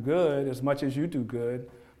I do good, as much as you do good,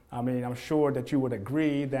 I'm sure that you would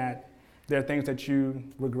agree that there are things that you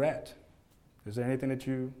regret. Is there anything that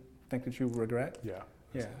you think that you regret? Yeah.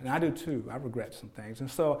 Yeah, and I do too. I regret some things.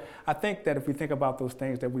 And so I think that if we think about those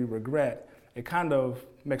things that we regret, it kind of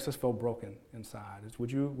makes us feel broken inside.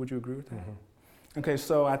 Would you agree with that? Mm-hmm. Okay,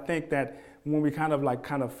 so I think that when we kind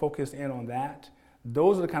of focus in on that,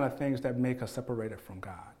 those are the kind of things that make us separated from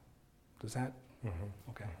God. Does that? Mm-hmm.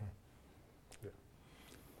 Okay. Mm-hmm. Yeah.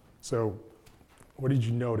 So what did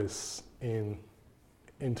you notice in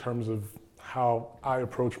terms of how I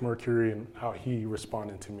approached Mercury and how he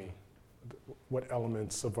responded to me? What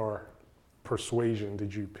elements of our persuasion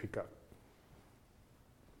did you pick up?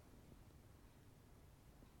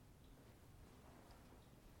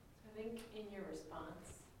 I think in your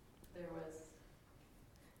response, there was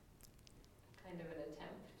kind of an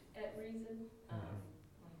attempt at reason,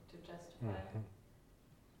 like to justify,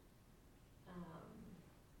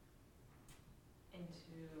 and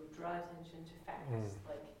to draw attention to facts,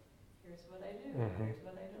 like here's what I do, here's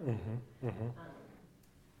what I don't do.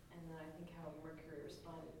 And then I think how Mercury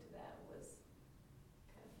responded to that was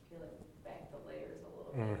kind of peeling back the layers a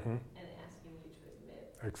little bit and asking you to admit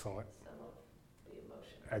some of the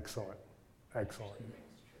emotion. Excellent.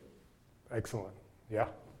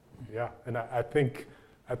 Yeah. And I think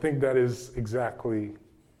that is exactly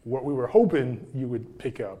what we were hoping you would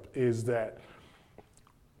pick up, is that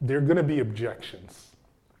there are going to be objections.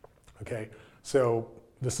 Okay, so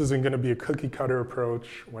this isn't going to be a cookie cutter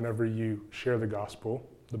approach whenever you share the gospel.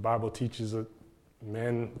 The Bible teaches that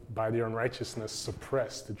men, by their unrighteousness,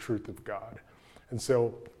 suppress the truth of God. And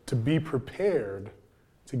so to be prepared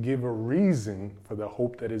to give a reason for the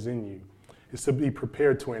hope that is in you is to be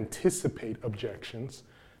prepared to anticipate objections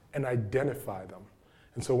and identify them.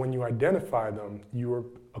 And so when you identify them, you are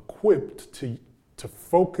equipped to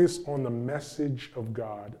focus on the message of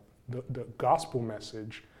God, the gospel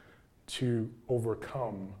message, to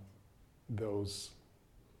overcome those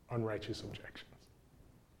unrighteous objections.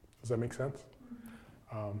 Does that make sense?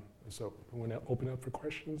 So we want to open up for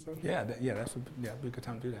questions then? That'd be a good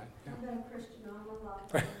time to do that. Yeah. I've been a Christian all my life,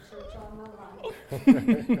 I've been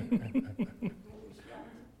in church all my life.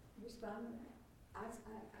 I respond, I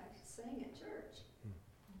sing at church.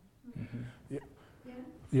 Mm-hmm.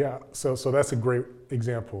 Yeah, so that's a great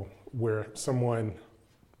example where someone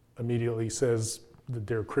immediately says that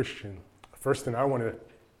they're a Christian. First thing I want to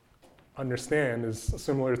understand is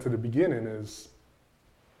similar to the beginning is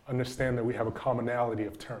understand that we have a commonality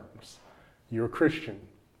of terms. You're a Christian.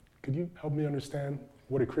 Could you help me understand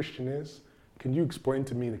what a Christian is? Can you explain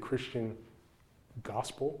to me the Christian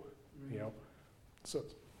gospel? You know, so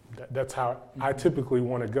that's how I typically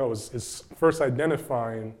want to go is first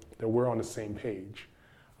identifying that we're on the same page.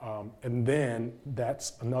 And then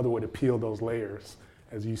that's another way to peel those layers,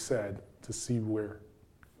 as you said, to see where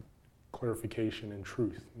clarification and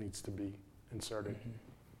truth needs to be inserted.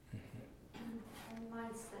 And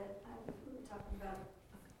mine said, we were talking about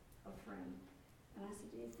a friend, and I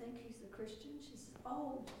said, do you think he's a Christian? She said,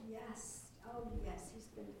 oh yes, he's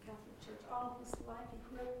been to Catholic church all his life, he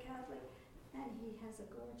grew up Catholic, and he has a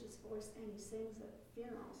gorgeous voice, and he sings at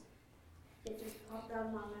funerals. It just popped out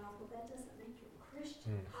of my mouth, well, that doesn't make you a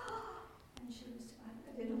Christian. And she was,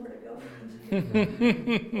 I didn't know where to go.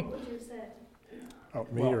 What would you have said? Oh,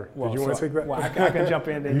 me or did you want to take that? Well, I can jump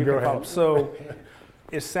in, then you go can follow ahead. up. So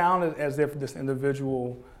it sounded as if this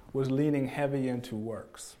individual was leaning heavy into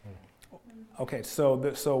works. Okay, so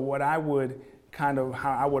what I would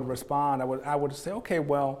how I would respond, I would say, okay,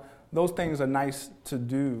 well, those things are nice to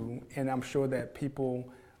do, and I'm sure that people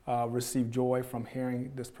receive joy from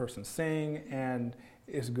hearing this person sing, and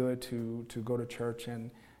it's good to go to church, and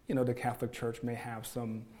the Catholic Church may have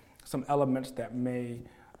some elements that may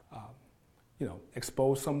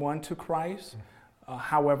expose someone to Christ.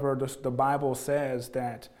 However, the Bible says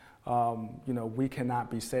that we cannot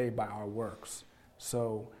be saved by our works.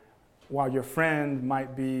 So while your friend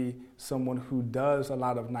might be someone who does a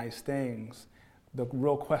lot of nice things, the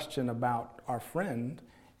real question about our friend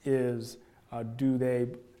is, do they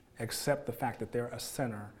accept the fact that they're a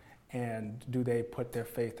sinner, and do they put their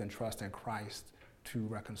faith and trust in Christ to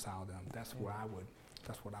reconcile them? That's what I would.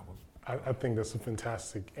 I think that's a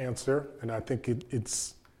fantastic answer, and I think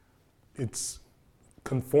it's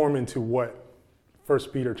conforming to what 1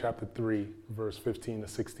 Peter chapter 3, verse 15 to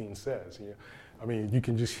 16 says. I mean, you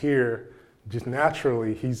can just hear, just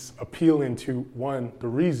naturally, he's appealing to, one, the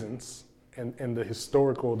reasons, and the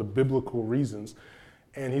historical, the biblical reasons,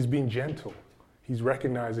 and he's being gentle. He's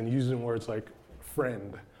recognizing, using words like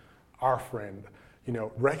friend, our friend,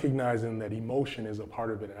 recognizing that emotion is a part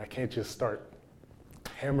of it, and I can't just start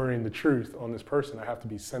hammering the truth on this person. I have to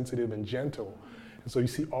be sensitive and gentle. And so you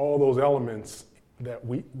see all those elements that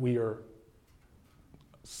we are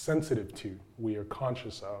sensitive to, we are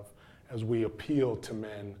conscious of, as we appeal to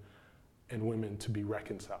men and women to be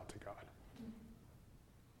reconciled to God.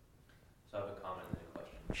 So I have a comment and then a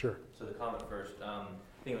question. Sure. So the comment first, I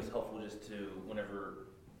think it was helpful just to, whenever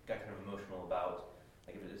got kind of emotional about,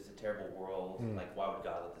 like, if it's a terrible world, like, why would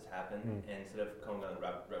God let this happen? And instead of going on the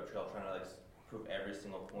rabbit trail trying to, prove every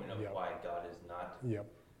single point of why God is not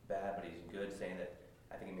bad, but he's good, saying that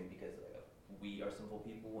I think it may be because we are sinful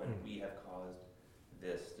people and we have caused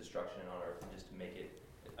this destruction on earth, and just to make it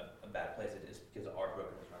a bad place, it is because of our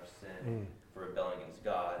brokenness and our sin for rebelling against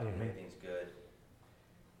God and make things good.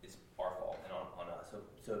 It's our fault and on us.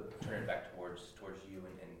 So turn it back towards you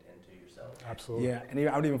and to yourself. Absolutely. Yeah, and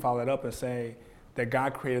I would even follow that up and say that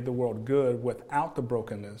God created the world good without the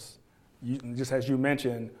brokenness. Just as you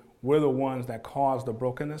mentioned, we're the ones that caused the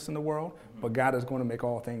brokenness in the world, but God is going to make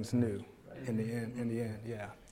all things new in the end. Yeah.